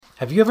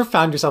Have you ever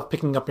found yourself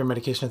picking up your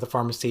medication at the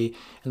pharmacy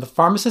and the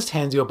pharmacist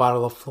hands you a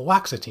bottle of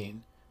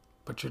fluoxetine,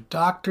 but your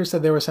doctor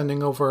said they were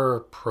sending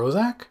over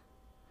Prozac?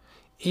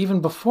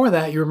 Even before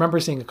that, you remember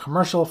seeing a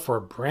commercial for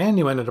a brand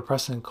new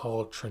antidepressant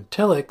called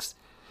Trintellix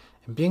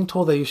and being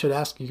told that you should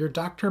ask your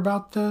doctor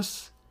about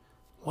this?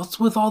 What's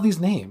with all these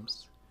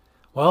names?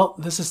 Well,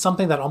 this is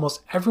something that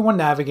almost everyone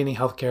navigating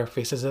healthcare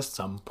faces at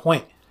some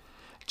point.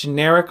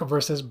 Generic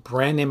versus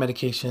brand name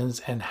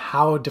medications and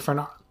how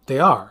different they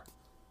are.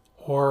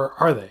 Or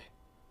are they?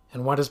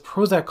 And why does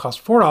Prozac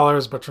cost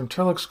 $4 but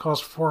Trintellix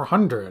cost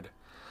 $400?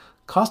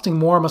 Costing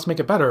more must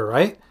make it better,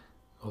 right?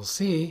 We'll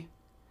see.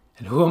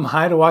 And who am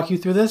I to walk you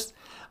through this?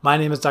 My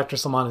name is Dr.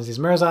 Salman Aziz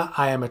Mirza.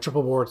 I am a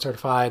triple board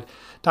certified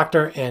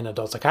doctor in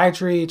adult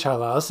psychiatry,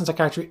 child adolescent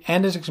psychiatry,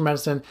 and addiction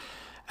medicine.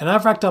 And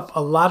I've racked up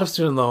a lot of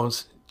student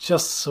loans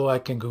just so I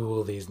can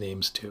Google these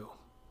names too.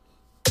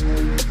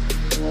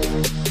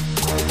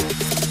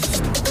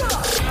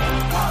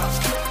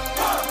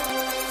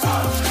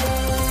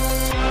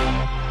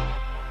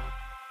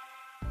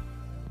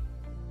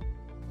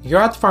 You're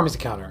at the pharmacy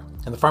counter,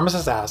 and the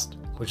pharmacist asked,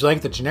 would you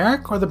like the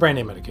generic or the brand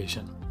name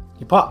medication?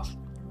 You pause.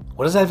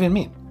 What does that even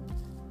mean?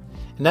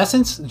 In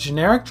essence,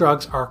 generic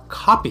drugs are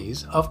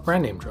copies of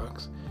brand name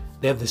drugs.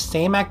 They have the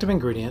same active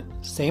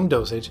ingredient, same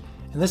dosage,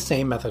 and the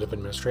same method of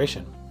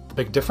administration. The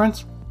big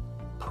difference?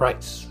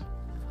 Price.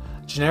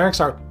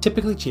 Generics are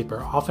typically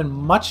cheaper, often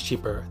much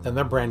cheaper than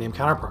their brand name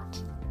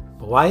counterparts.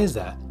 But why is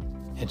that?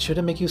 And should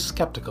it make you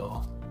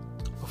skeptical?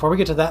 Before we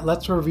get to that,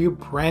 let's review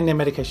brand name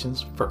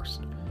medications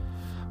first.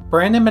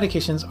 Brand name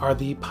medications are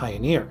the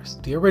pioneers,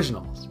 the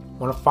originals.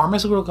 When a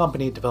pharmaceutical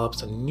company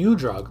develops a new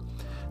drug,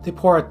 they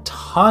pour a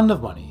ton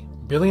of money,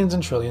 billions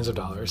and trillions of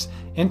dollars,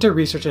 into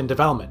research and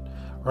development,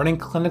 running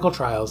clinical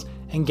trials,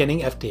 and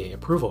getting FDA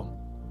approval.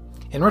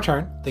 In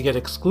return, they get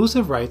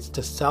exclusive rights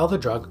to sell the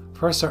drug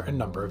for a certain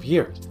number of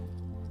years.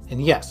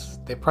 And yes,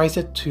 they price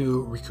it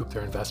to recoup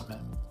their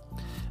investment.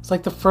 It's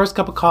like the first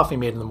cup of coffee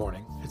made in the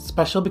morning. It's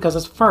special because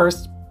it's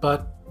first,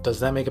 but does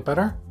that make it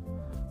better?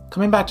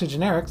 Coming back to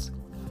generics,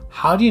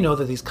 how do you know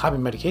that these copy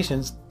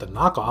medications, the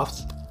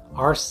knockoffs,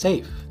 are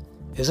safe?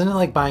 Isn't it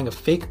like buying a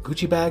fake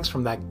Gucci bags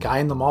from that guy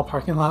in the mall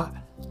parking lot?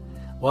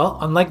 Well,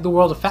 unlike the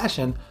world of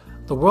fashion,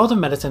 the world of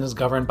medicine is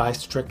governed by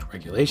strict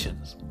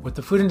regulations, with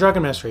the Food and Drug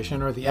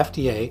Administration, or the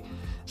FDA,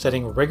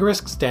 setting rigorous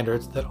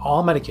standards that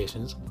all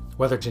medications,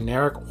 whether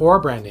generic or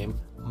brand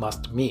name,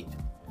 must meet.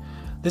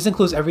 This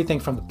includes everything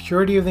from the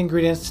purity of the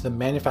ingredients to the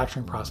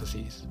manufacturing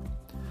processes.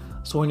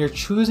 So when you're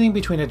choosing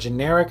between a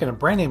generic and a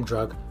brand name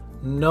drug,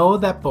 know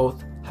that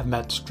both have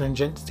met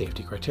stringent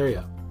safety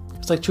criteria.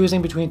 It's like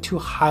choosing between two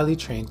highly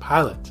trained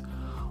pilots.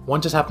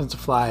 One just happens to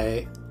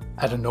fly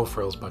at a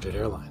no-frills budget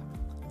airline.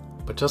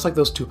 But just like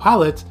those two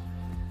pilots,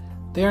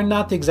 they are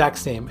not the exact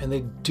same, and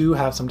they do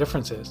have some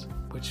differences,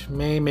 which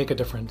may make a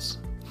difference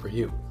for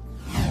you.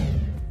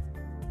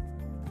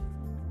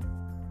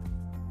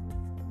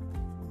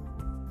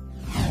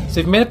 So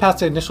you've made it past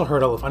the initial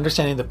hurdle of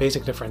understanding the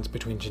basic difference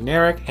between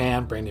generic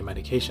and brand name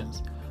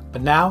medications.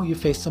 But now you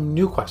face some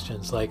new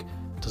questions like,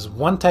 does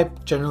one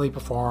type generally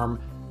perform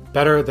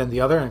better than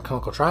the other in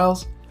clinical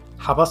trials?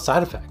 How about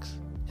side effects?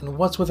 And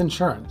what's with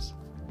insurance?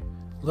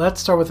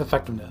 Let's start with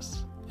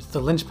effectiveness. It's the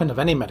linchpin of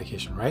any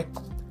medication, right?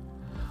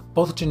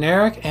 Both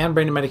generic and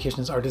brand name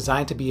medications are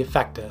designed to be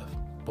effective,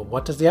 but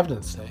what does the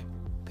evidence say?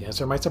 The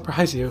answer might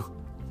surprise you.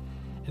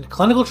 In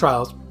clinical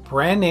trials,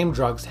 brand name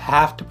drugs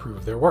have to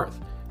prove their worth.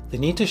 They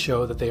need to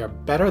show that they are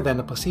better than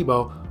a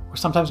placebo or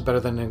sometimes better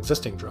than an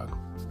existing drug.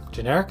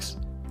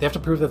 Generics, they have to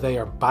prove that they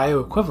are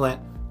bioequivalent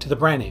to the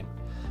brand name,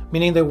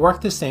 meaning they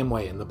work the same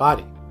way in the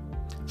body.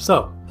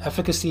 So,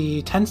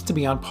 efficacy tends to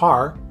be on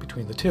par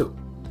between the two.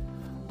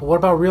 But what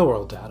about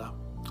real-world data?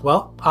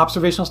 Well,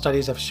 observational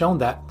studies have shown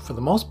that, for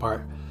the most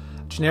part,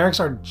 generics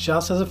are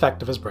just as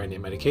effective as brand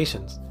name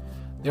medications.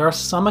 There are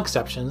some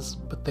exceptions,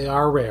 but they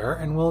are rare,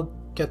 and we'll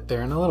get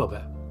there in a little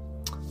bit.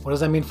 What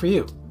does that mean for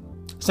you?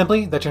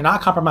 Simply that you're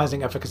not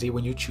compromising efficacy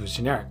when you choose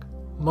generic,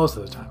 most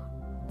of the time.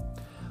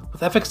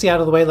 With efficacy out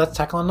of the way, let's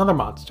tackle another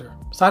monster,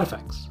 side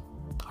effects.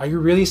 Are you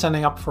really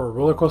signing up for a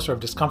roller coaster of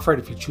discomfort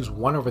if you choose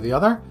one over the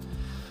other?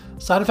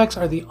 Side effects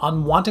are the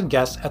unwanted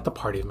guests at the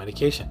party of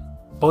medication.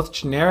 Both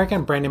generic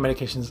and brand name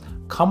medications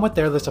come with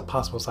their list of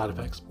possible side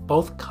effects,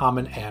 both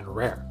common and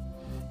rare.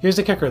 Here's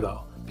the kicker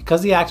though,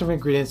 because the active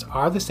ingredients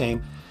are the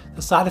same,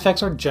 the side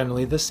effects are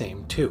generally the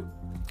same too.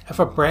 If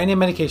a brand name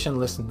medication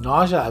lists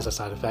nausea as a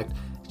side effect,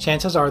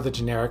 chances are the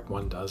generic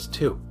one does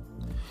too.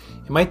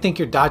 You might think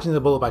you're dodging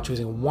the bullet by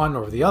choosing one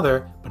over the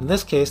other, but in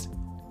this case,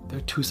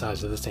 they're two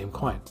sides of the same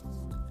coin.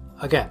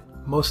 Again,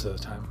 most of the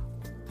time.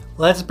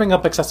 Let's bring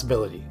up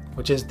accessibility,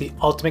 which is the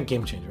ultimate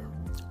game changer.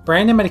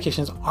 Brand name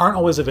medications aren't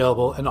always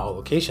available in all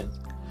locations.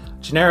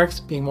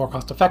 Generics, being more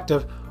cost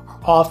effective, are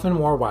often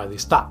more widely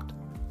stocked.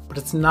 But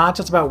it's not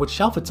just about which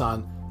shelf it's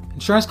on.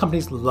 Insurance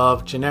companies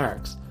love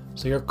generics,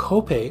 so your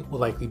copay will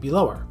likely be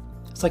lower.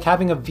 It's like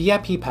having a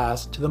VIP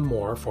pass to the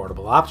more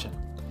affordable option.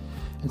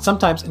 And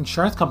sometimes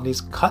insurance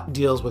companies cut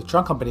deals with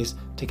drug companies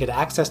to get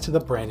access to the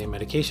brand name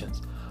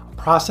medications, a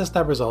process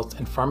that results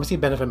in pharmacy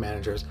benefit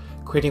managers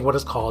creating what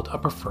is called a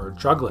preferred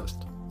drug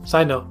list.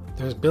 Side note,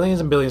 there's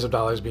billions and billions of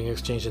dollars being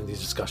exchanged in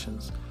these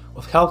discussions,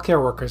 with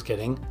healthcare workers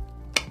getting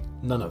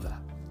none of that.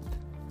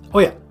 Oh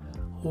yeah,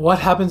 what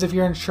happens if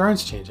your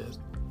insurance changes?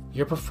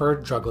 Your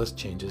preferred drug list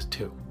changes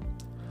too,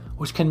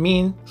 which can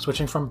mean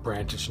switching from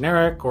brand to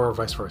generic or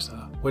vice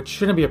versa, which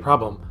shouldn't be a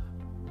problem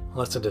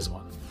unless it is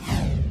one.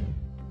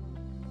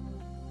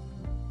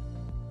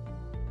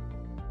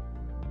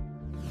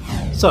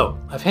 So,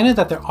 I've hinted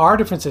that there are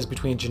differences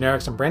between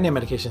generics and brand name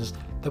medications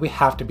that we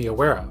have to be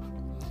aware of.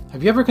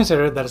 Have you ever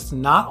considered that it's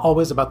not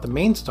always about the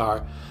main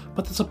star,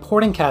 but the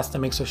supporting cast that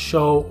makes a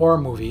show or a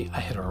movie a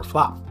hit or a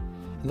flop?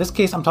 In this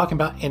case, I'm talking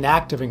about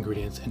inactive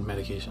ingredients in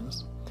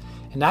medications.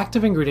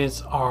 Inactive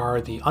ingredients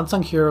are the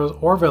unsung heroes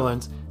or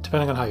villains,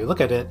 depending on how you look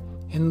at it,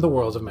 in the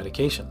world of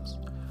medications.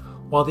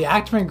 While the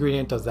active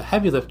ingredient does the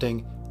heavy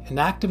lifting,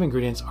 inactive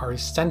ingredients are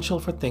essential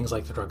for things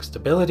like the drug's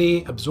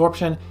stability,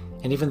 absorption,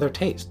 and even their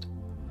taste.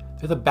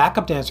 They're the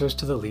backup dancers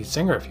to the lead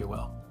singer, if you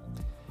will.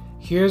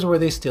 Here's where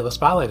they steal the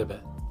spotlight a bit.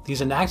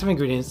 These inactive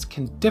ingredients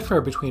can differ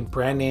between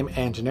brand name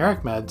and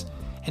generic meds,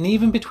 and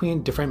even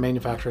between different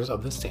manufacturers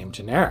of the same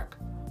generic.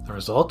 The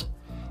result?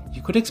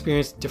 You could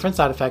experience different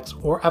side effects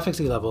or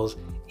efficacy levels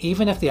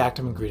even if the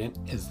active ingredient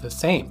is the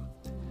same.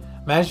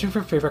 Imagine if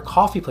your favorite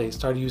coffee place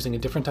started using a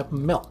different type of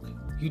milk.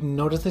 You'd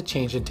notice the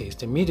change in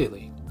taste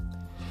immediately.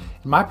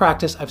 In my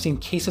practice, I've seen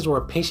cases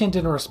where a patient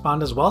didn't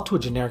respond as well to a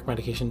generic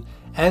medication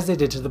as they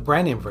did to the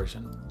brand name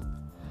version.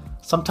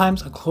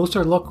 Sometimes a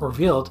closer look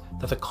revealed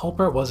that the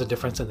culprit was a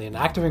difference in the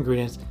inactive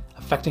ingredients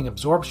affecting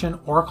absorption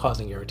or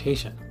causing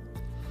irritation.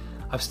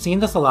 I've seen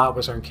this a lot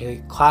with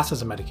certain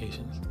classes of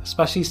medications,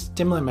 especially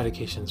stimulant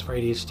medications for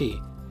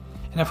ADHD,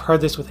 and I've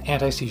heard this with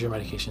anti-seizure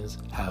medications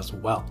as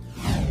well.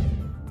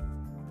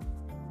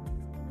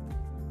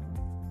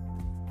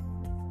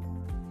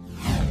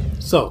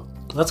 So,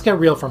 let's get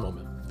real for a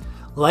moment.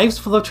 Life's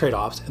full of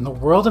trade-offs, and the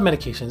world of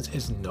medications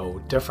is no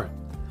different.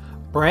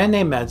 Brand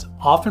name meds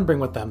often bring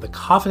with them the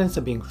confidence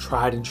of being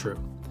tried and true,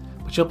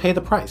 but you'll pay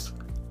the price,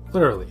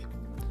 literally.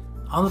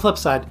 On the flip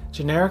side,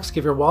 generics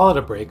give your wallet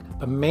a break,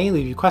 but may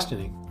leave you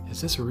questioning,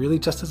 is this really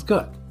just as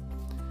good?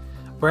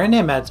 Brand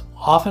name meds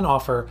often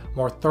offer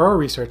more thorough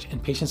research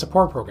and patient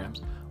support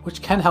programs,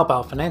 which can help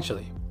out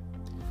financially.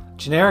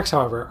 Generics,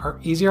 however, are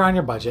easier on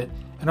your budget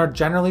and are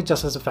generally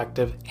just as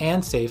effective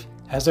and safe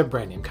as their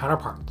brand name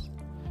counterparts.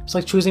 It's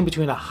like choosing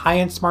between a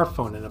high-end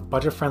smartphone and a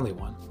budget-friendly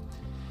one.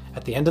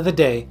 At the end of the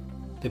day,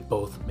 they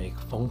both make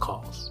phone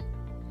calls.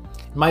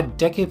 In my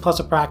decade plus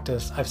of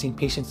practice, I've seen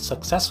patients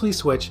successfully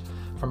switch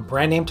from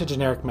brand name to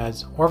generic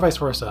meds or vice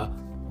versa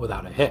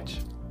without a hitch.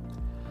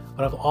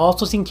 But I've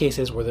also seen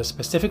cases where the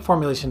specific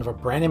formulation of a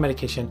brand name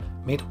medication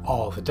made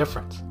all the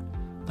difference.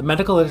 The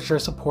medical literature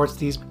supports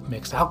these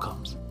mixed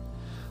outcomes.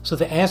 So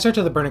the answer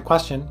to the burning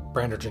question,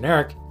 brand or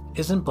generic,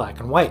 isn't black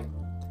and white.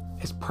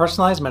 It's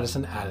personalized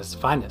medicine at its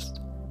finest.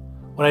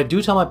 What I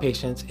do tell my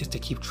patients is to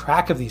keep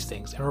track of these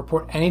things and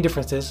report any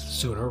differences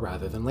sooner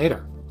rather than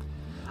later.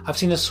 I've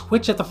seen a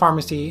switch at the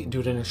pharmacy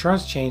due to an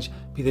insurance change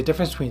be the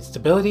difference between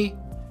stability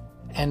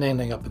and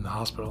ending up in the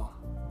hospital.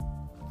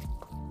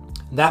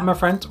 That, my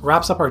friends,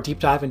 wraps up our deep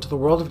dive into the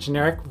world of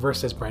generic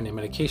versus brand name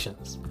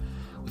medications.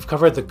 We've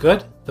covered the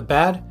good, the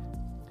bad,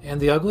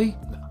 and the ugly,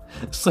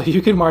 so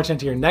you can march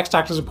into your next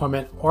doctor's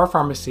appointment or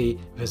pharmacy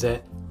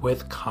visit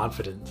with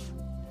confidence.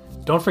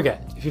 Don't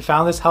forget, if you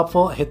found this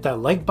helpful, hit that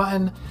like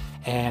button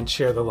and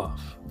share the love.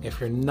 If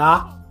you're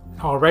not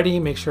already,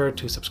 make sure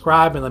to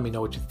subscribe and let me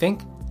know what you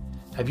think.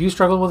 Have you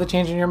struggled with a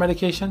change in your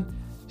medication?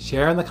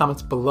 Share in the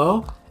comments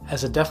below,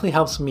 as it definitely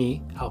helps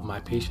me help my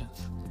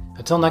patients.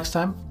 Until next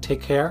time,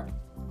 take care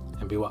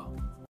and be well.